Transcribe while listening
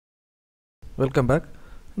Welcome back.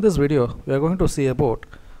 In this video we are going to see about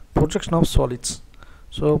projection of solids.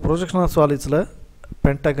 So projection of solids la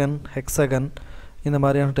pentagon, hexagon இந்த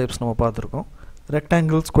மாதிரியான types நம்ம பார்த்திருக்கோம்.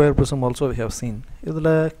 Rectangle, square, prism also we have seen. இதுல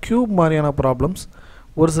cube மாதிரியான problems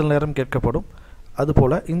ஒரு சில நேரம் கேட்கப்படும்.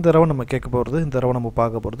 அதுபோல இந்த ரவுண்ட் நம்ம கேட்க போறது இந்த ரவுண்ட் நம்ம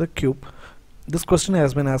பார்க்க போறது cube. This question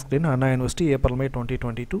has been asked in Anna University April May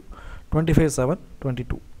 2022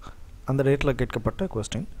 25/7/22 அந்த டேட்ல கேட்கப்பட்ட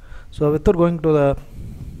question. So without going to the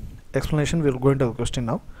explanation, we will go into the question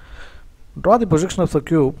now. Draw the projection of the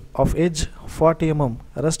cube of edge 40 mm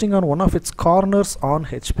resting on one of its corners on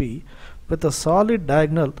HP with a solid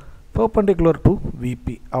diagonal perpendicular to VP.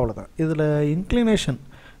 அவ்வளவுதான். இதுல inclination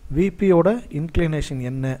VP ஓட inclination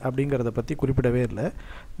என்ன அப்படிங்கறத பத்தி குறிப்பிடவே இல்ல.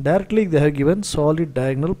 Directly they have given solid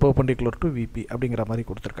diagonal perpendicular to VP அப்படிங்கற மாதிரி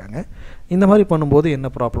கொடுத்திருக்காங்க. இந்த மாதிரி பண்ணும்போது என்ன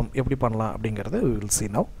ப்ராப்ளம் எப்படி பண்ணலாம் அப்படிங்கறத we will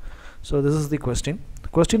see now. So this is the question.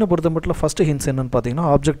 Question பொறுத்தமட்டில் first hints என்னன்னு பாத்தீங்கன்னா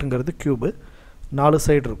ஆப்ஜெக்ட்ங்கிறது cube 4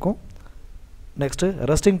 சைடு இருக்கும். Next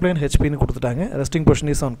resting plane HP னு கொடுத்துட்டாங்க. Resting position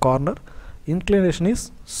is on corner. Inclination is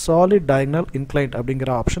solid diagonal inclined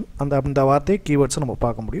அப்படிங்கற ஆப்ஷன். அந்த வார்த்தை keywords நம்ம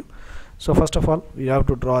பார்க்க முடியும். So first of all we have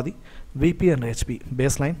to draw the VP and HP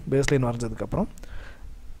baseline வரைஞ்சதுக்கு அப்புறம்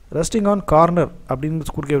resting on corner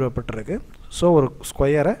அப்படினு குறிப்பிடப்பட்டிருக்கு. So ஒரு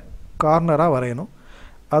ஸ்கொயரை கார்னரா வரையணும்.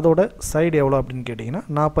 அதோட சைடு எவ்வளவு அப்படினு கேட்டிங்கனா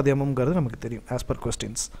 40 mm ங்கிறது நமக்கு தெரியும் as per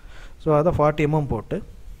questions. So அத 40 mm போட்டு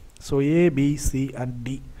so A B C and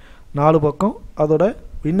D நாலு பக்கம் அதோட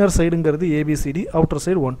இன்னர் சைடுங்கிறது ABCD அவுட்டர்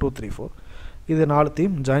சைடு 1 2 3 4 இது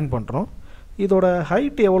நாலுத்தையும் ஜாயின் பண்றோம். இதோட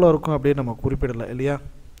ஹைட் எவ்வளவு இருக்கும் அப்படி நம்ம குறிப்பிடல இல்லையா?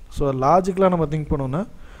 So லாஜிக்கலா நம்ம திங்க் பண்ணோம்னா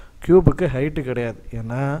கியூபுக்கு ஹைட் கிடையாது.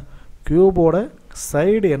 ஏனா கியூபோட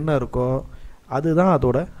சைடு என்ன இருக்கோ அதுதான்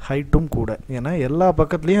அதோட ஹைட்டும் கூட. ஏனா எல்லா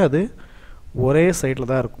பக்கத்துலயும் அது ஒரே சைடுல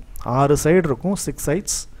தான் இருக்கும். 6 சைடு இருக்கும் 6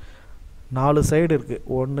 சைட்ஸ் 4 சைடு இருக்கு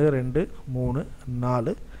 1 2 3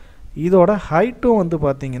 4 இதோட ஹைட்டும் வந்து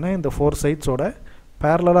பாத்தீங்கன்னா இந்த 4 சைட்ஸோட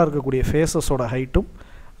parallel-ஆ இருக்கக்கூடிய ஃபேஸஸ் ஓட ஹைட்டும்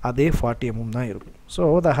அதே 40 mm தான் இருக்கும். So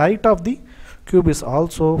the height of the cube is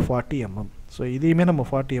also 40 mm. So இதையுமே நம்ம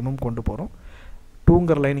 40 mm கொண்டு போறோம்.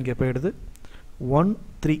 2ங்கற லைன் இங்க போயிடுது. 1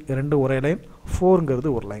 3 ரெண்டு ஒரே லைன் 4ங்கிறது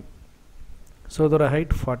ஒரு லைன். So இதோட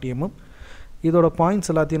ஹைட் 40 mm. இதோட பாயிண்ட்ஸ்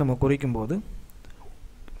எல்லாத்தையும் நம்ம குறிக்கும்போது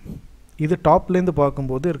இது டாப்ல இருந்து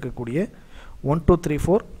பாக்கும்போது இருக்கக்கூடிய 1 2 3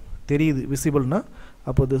 4 தெரியுது விசிபிள்னா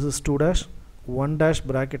அப்போ this is 2 dash 1 dash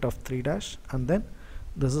bracket of 3 dash and then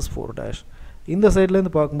this is 4 dash. இந்த சைடுல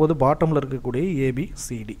இருந்து பாக்கும்போது பாட்டம்ல இருக்கக்கூடிய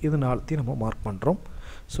ABCD இது நாலுத்தையும் நம்ம மார்க் பண்றோம்.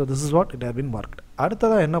 So this is what it has been marked.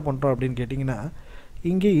 அடுத்ததா என்ன பண்றோம் அப்படினு கேட்டிங்கனா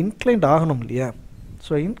இங்க இன்க்ளைன்ட் ஆகணும் இல்லையா?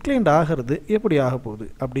 So inclined ஆகிறது எப்படி ஆக போகுது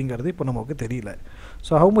அப்படிங்கிறது இப்போ நமக்கு தெரியல.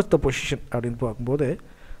 So how much the position அப்படினு பாக்கும்போது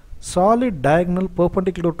solid diagonal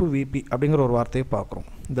perpendicular to VP அப்படிங்கற ஒரு வார்த்தையை பார்க்கறோம்.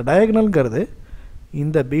 இந்த diagonalங்கிறது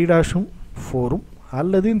இந்த B dash-உம் 4-உம்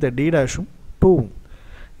அல்லது இந்த D dash-உம் 2-உம்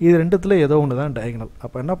இது ரெண்டுத்துல ஏதோ ஒன்னு தான் diagonal.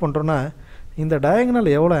 அப்ப என்ன பண்றோம்னா இந்த diagonal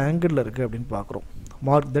எவ்வளவு ஆங்கிள்ல இருக்கு அப்படினு பார்க்கறோம்.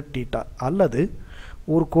 Mark the theta அல்லது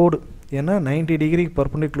ஒரு கோடு ஏனா 90 degree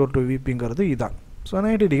perpendicular to VP-ங்கிறது இதான். So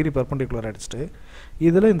 90 degree perpendicular அடிச்சிட்டு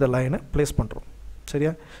இதுல இந்த லைனை ப்ளேஸ் பண்றோம்.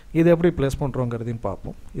 சரியா? இது எப்படி ப்ளேஸ் பண்றோம்ங்கறதையும்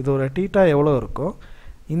பாப்போம். இதோட θ எவ்வளவு இருக்கோ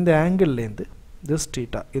இந்த ஆங்கிள்ல இருந்து this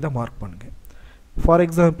θ இத மார்க் பண்ணுங்க. For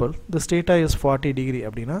example, this θ is 40 degree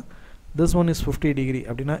அப்படினா this one is 50 degree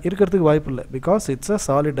அப்படினா இருக்குறதுக்கு வாய்ப்பு இல்ல because it's a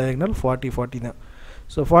solid diagonal 40 40 தான்.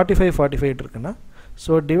 So 45 45 இருக்குனா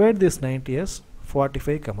so divide this 90 as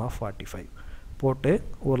 45, 45 போட்டு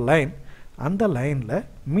ஒரு லைன் அந்த லைன்ல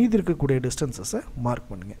மீதி இருக்கக்கூடிய டிஸ்டன்சஸை மார்க்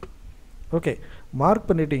பண்ணுங்க. ஓகே மார்க்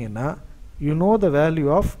பண்ணிட்டீங்கன்னா you know the value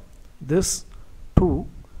of this 2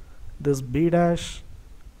 this B dash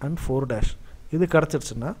and 4 dash இது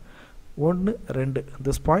கிடைச்சிருச்சுனா 1 2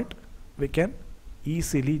 this point we can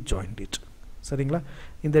easily join it. சரிங்களா?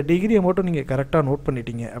 இந்த டிகிரியை மட்டும் நீங்க கரெக்ட்டா நோட்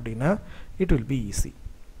பண்ணிட்டீங்க அப்படினா it will be easy.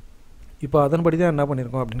 இப்போ அதன்படி தான் என்ன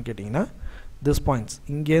பண்ணிருக்கோம் அப்படினு கேட்டிங்கனா this points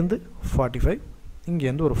இங்க இருந்து 45 இங்க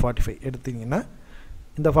இருந்து ஒரு 45 எடுத்தீங்கன்னா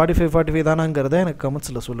இந்த 45 45 தானாங்கறதை எனக்கு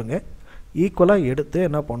கமெண்ட்ஸ்ல சொல்லுங்க. ஈக்குவலா எடுத்து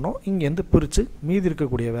என்ன பண்ணோம் இங்க இருந்து பிரிச்சு மீதி இருக்க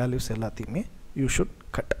கூடிய வேல்யூஸ் எல்லாத்தையுமே you should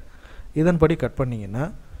cut. இதன்படி கட் பண்ணீங்கன்னா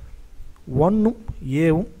 1 உம்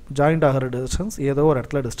A உம் ஜாயின்ட் ஆகிற டிஸ்டன்ஸ் ஏதோ ஒரு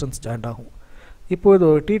இடத்துல டிஸ்டன்ஸ் ஜாயின்ட் ஆகும். இப்போ இது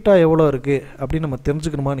θ எவ்வளவு இருக்கு அப்படி நம்ம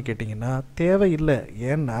தெரிஞ்சுக்கணுமான்னு கேட்டிங்கன்னா தேவை இல்ல.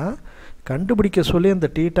 ஏன்னா கண்டுபிடிக்க சொல்லி அந்த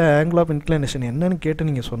θ angle of inclination என்னன்னு கேட்டு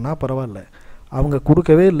நீங்க சொன்னா பரவாயில்லை. அவங்க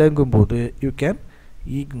கொடுக்கவே இல்லங்கும்போது you can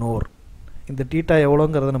ignore. இந்த θ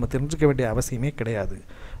எவ்வளவுங்கறத நம்ம தெரிஞ்சுக்க வேண்டிய அவசியமே கிடையாது.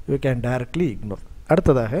 You can directly ignore.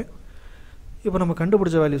 அடுத்ததாக இப்போ நம்ம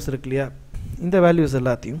கண்டுபிடிச்ச வேல்யூஸ் இருக்குலையா இந்த வேல்யூஸ்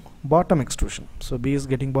எல்லாத்தையும் bottom extrusion. So B is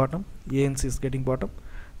getting bottom, A and C is getting bottom.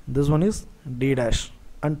 This one is D dash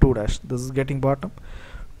and 2 dash. This is getting bottom.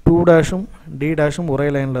 2 dash-உம் D dash-உம் ஒரே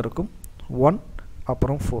லைன்ல இருக்கும். 1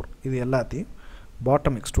 அப்புறம் 4 இது எல்லாத்தையும்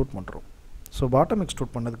பாட்டம் எக்ஸ்ட்ரூட் பண்ணுறோம். ஸோ பாட்டம்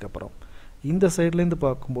எக்ஸ்ட்ரூட் பண்ணதுக்கப்புறம் இந்த சைட்லேருந்து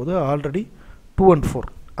பார்க்கும்போது ஆல்ரெடி 2 and 4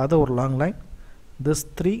 அதை ஒரு long line, this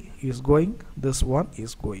 3 is going, this 1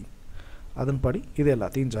 is going, அதன்படி இது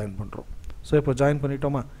எல்லாத்தையும் ஜாயின் பண்ணுறோம். ஸோ இப்போ ஜாயின்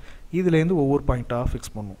பண்ணிட்டோமா, இதுலேருந்து ஒவ்வொரு பாயிண்ட்டாக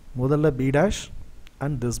ஃபிக்ஸ் பண்ணுவோம். முதல்ல B dash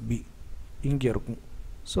and this be இங்கே இருக்கும்.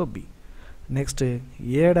 So B. Next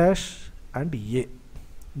A dash and A,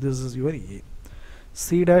 this is your A.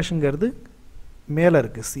 C டேஷுங்கிறது மேலே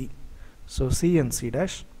இருக்குது C. So C and C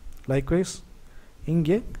dash. Likewise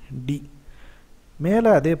இங்கே டி. மேலே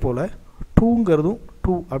அதே போல் 2ங்கிறதும்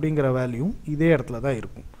 2 அப்படிங்கிற வேல்யூவும் இதே இடத்துல தான்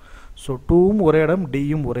இருக்கும். ஸோ 2வும் ஒரே இடம்,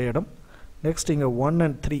 டியும் ஒரே இடம். நெக்ஸ்ட் இங்கே 1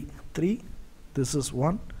 and 3, 3, this is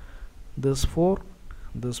 1, this 4,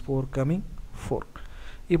 this 4 coming 4.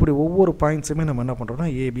 இப்படி ஒவ்வொரு பாயிண்ட்ஸுமே நம்ம என்ன பண்ணுறோம்னா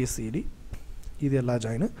ஏபிசிடி இது எல்லா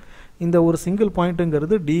ஜாயினு. இந்த ஒரு சிங்கிள்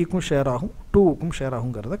பாயிண்ட்டுங்கிறது டிக்கும் ஷேர் ஆகும், 2க்கும் ஷேர்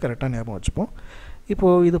ஆகுங்கிறத கரெக்டாக ஞாபகம் வச்சுப்போம்.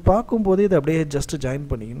 இப்போது இது பார்க்கும்போது இது அப்படியே ஜஸ்ட் ஜாயின்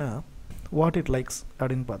பண்ணிங்கன்னா வாட் இட் லைக்ஸ்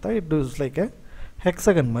அப்படின்னு பார்த்தா it is like a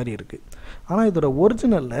hexagon மாதிரி இருக்குது. ஆனால் இதோட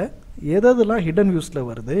ஒரிஜினலில் எதெல்லாம் ஹிடன் வியூஸில்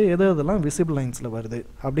வருது, எதெல்லாம் விசிபிள் லைன்ஸில் வருது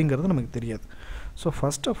அப்படிங்கிறது நமக்கு தெரியாது. ஸோ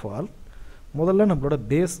ஃபஸ்ட் ஆஃப் ஆல் முதல்ல நம்மளோட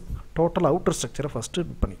பேஸ் டோட்டல் அவுட்டர் ஸ்ட்ரக்சரை ஃபஸ்ட்டு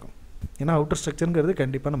பண்ணிக்கும். ஏன்னா அவுட்டர் ஸ்ட்ரக்சருங்கிறது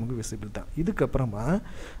கண்டிப்பாக நமக்கு விசிபிள் தான். இதுக்கப்புறமா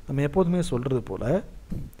நம்ம எப்போதுமே சொல்கிறது போல்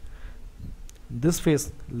this face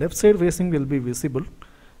left side facing will be visible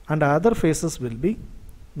and other faces will be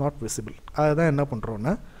not visible. அதுதான் என்ன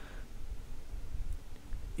பண்ணுறோன்னா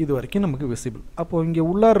இது வரைக்கும் நமக்கு விசிபிள். அப்போது இங்கே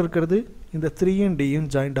உள்ளார இருக்கிறது இந்த 3யும் டியும்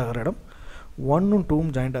ஜாயிண்ட் ஆகிற இடம், 1ம்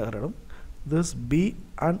 2ம் ஜாயிண்ட் ஆகிற இடம், திஸ் பி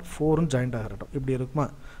அண்ட் 4ம் ஜாயிண்ட் ஆகிற இடம் இப்படி இருக்குமா.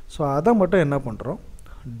 ஸோ அதை மட்டும் என்ன பண்ணுறோம்,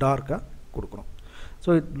 டார்க்காக கொடுக்குறோம்.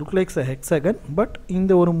 So it look likes a hexagon. But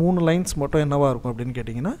இந்த ஒரு 3 லைன்ஸ் மட்டும் என்னவாக இருக்கும் அப்படின்னு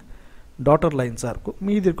கேட்டிங்கன்னா டாட்டர் லைன்ஸாக இருக்கும்.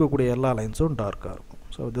 மீதி இருக்கக்கூடிய எல்லா லைன்ஸும் டார்க்காக இருக்கும்.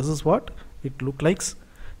 So this is what it look likes.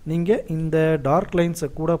 நீங்கள் இந்த டார்க் லைன்ஸை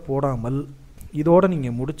கூட போடாமல் இதோடு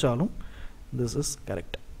நீங்கள் முடித்தாலும் திஸ் இஸ்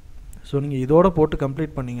கரெக்ட். ஸோ நீங்கள் இதோடு போட்டு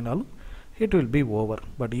complete பண்ணிங்கனாலும் it will be over.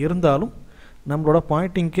 But இருந்தாலும் நம்மளோட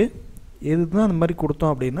பாயிண்டிங்க்கு எது தான் அந்த மாதிரி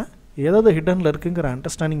கொடுத்தோம் அப்படின்னா ஏதாவது ஹிடனில் இருக்குங்கிற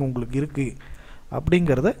அண்டர்ஸ்டாண்டிங் உங்களுக்கு இருக்குது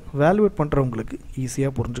அப்படிங்கிறத வேல்யூவேட் பண்ணுறவங்களுக்கு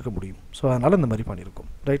ஈஸியாக புரிஞ்சுக்க முடியும். ஸோ அதனால் இந்த மாதிரி பண்ணியிருக்கோம்.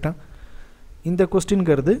 ரைட்டா? இந்த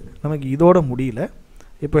கொஸ்டின்ங்கிறது நமக்கு இதோட முடியல.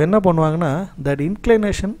 இப்போ என்ன பண்ணுவாங்கன்னா that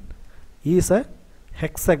inclination is a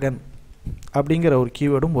hexagon அப்படிங்கிற ஒரு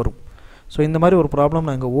கீவேர்டும் வரும். ஸோ இந்த மாதிரி ஒரு ப்ராப்ளம்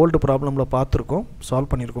நாங்கள் ஓல்டு ப்ராப்ளமில் பார்த்துருக்கோம்,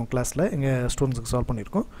 சால்வ் பண்ணியிருக்கோம், கிளாஸில் எங்கள் ஸ்டூடெண்ட்ஸுக்கு சால்வ்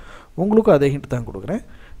பண்ணியிருக்கோம். உங்களுக்கும் அதே ஹிண்ட் தான் கொடுக்குறேன்.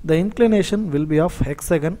 த inclination will P of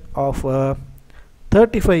hexagon of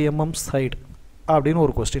 35 mm side அப்படின்னு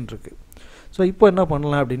ஒரு கொஸ்டின் இருக்குது. ஸோ இப்போ என்ன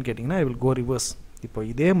பண்ணலாம் அப்படின்னு கேட்டிங்கன்னா ஐ வில் கோ ரிவர்ஸ். இப்போ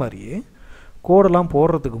இதே மாதிரியே கோடெல்லாம்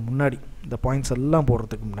போடுறதுக்கு முன்னாடி இந்த பாயிண்ட்ஸ் எல்லாம்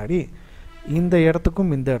போடுறதுக்கு முன்னாடி இந்த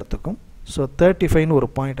இடத்துக்கும் இந்த இடத்துக்கும் ஸோ 35ன்னு ஒரு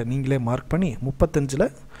பாயிண்ட்டை நீங்களே மார்க் பண்ணி 35ல்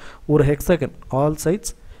ஒரு ஹெக்ஸகன் ஆல்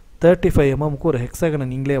சைட்ஸ் 35 mmக்கு ஒரு ஹெக்ஸகனை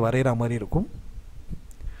நீங்களே வரைகிற மாதிரி இருக்கும்.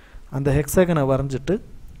 அந்த ஹெக்ஸகனை வரைஞ்சிட்டு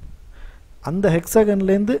அந்த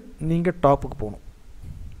ஹெக்ஸகன்லேருந்து நீங்கள் டாப்புக்கு போகணும்.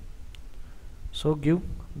 So give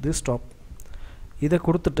this top. இதை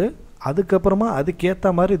கொடுத்துட்டு அதுக்கப்புறமா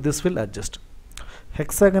அதுக்கேற்ற மாதிரி திஸ் வில் அட்ஜஸ்ட்.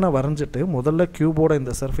 ஹெக்ஸகனை வரைஞ்சிட்டு முதல்ல க்யூபோட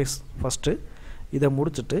இந்த சர்ஃபேஸ் ஃபஸ்ட்டு இதை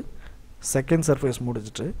முடிச்சுட்டு செகண்ட் சர்ஃபேஸ்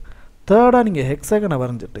முடிச்சுட்டு தேர்டாக நீங்கள் ஹெக்ஸகனை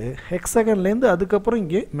வரைஞ்சிட்டு ஹெக்ஸகன்லேருந்து அதுக்கப்புறம்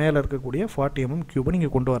இங்கே மேலே இருக்கக்கூடிய 40 mm க்யூபை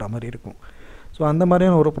நீங்கள் கொண்டு வர மாதிரி இருக்கும். ஸோ அந்த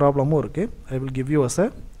மாதிரியான ஒரு ப்ராப்ளமும் இருக்குது. I will give you as a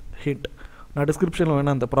hint. நான் டிஸ்கிரிப்ஷனில்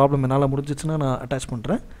வேணால் அந்த ப்ராப்ளம் என்னால் முடிஞ்சிச்சுன்னா நான் அட்டாச்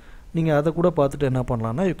பண்ணுறேன். நீங்கள் அதை கூட பார்த்துட்டு என்ன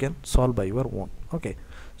பண்ணலான்னா you can solve by your own. Okay.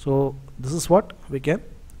 So this is what we can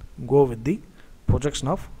go with the projection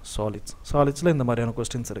of solids. சாலிட்ஸில் இந்த மாதிரியான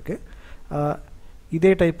கொஸ்டின்ஸ் இருக்குது.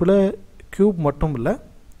 இதே டைப்பில் க்யூப் மட்டும் இல்லை,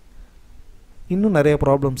 இன்னும் நிறைய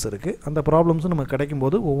ப்ராப்ளம்ஸ் இருக்குது. அந்த ப்ராப்ளம்ஸும் நமக்கு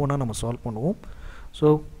கிடைக்கும்போது ஒவ்வொன்றா நம்ம சால்வ் பண்ணுவோம். So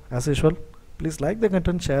as usual please like the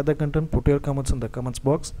content, share the content, put your comments in the comments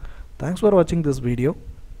box. Thanks for வாட்சிங் திஸ் வீடியோ.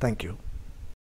 தேங்க்யூ.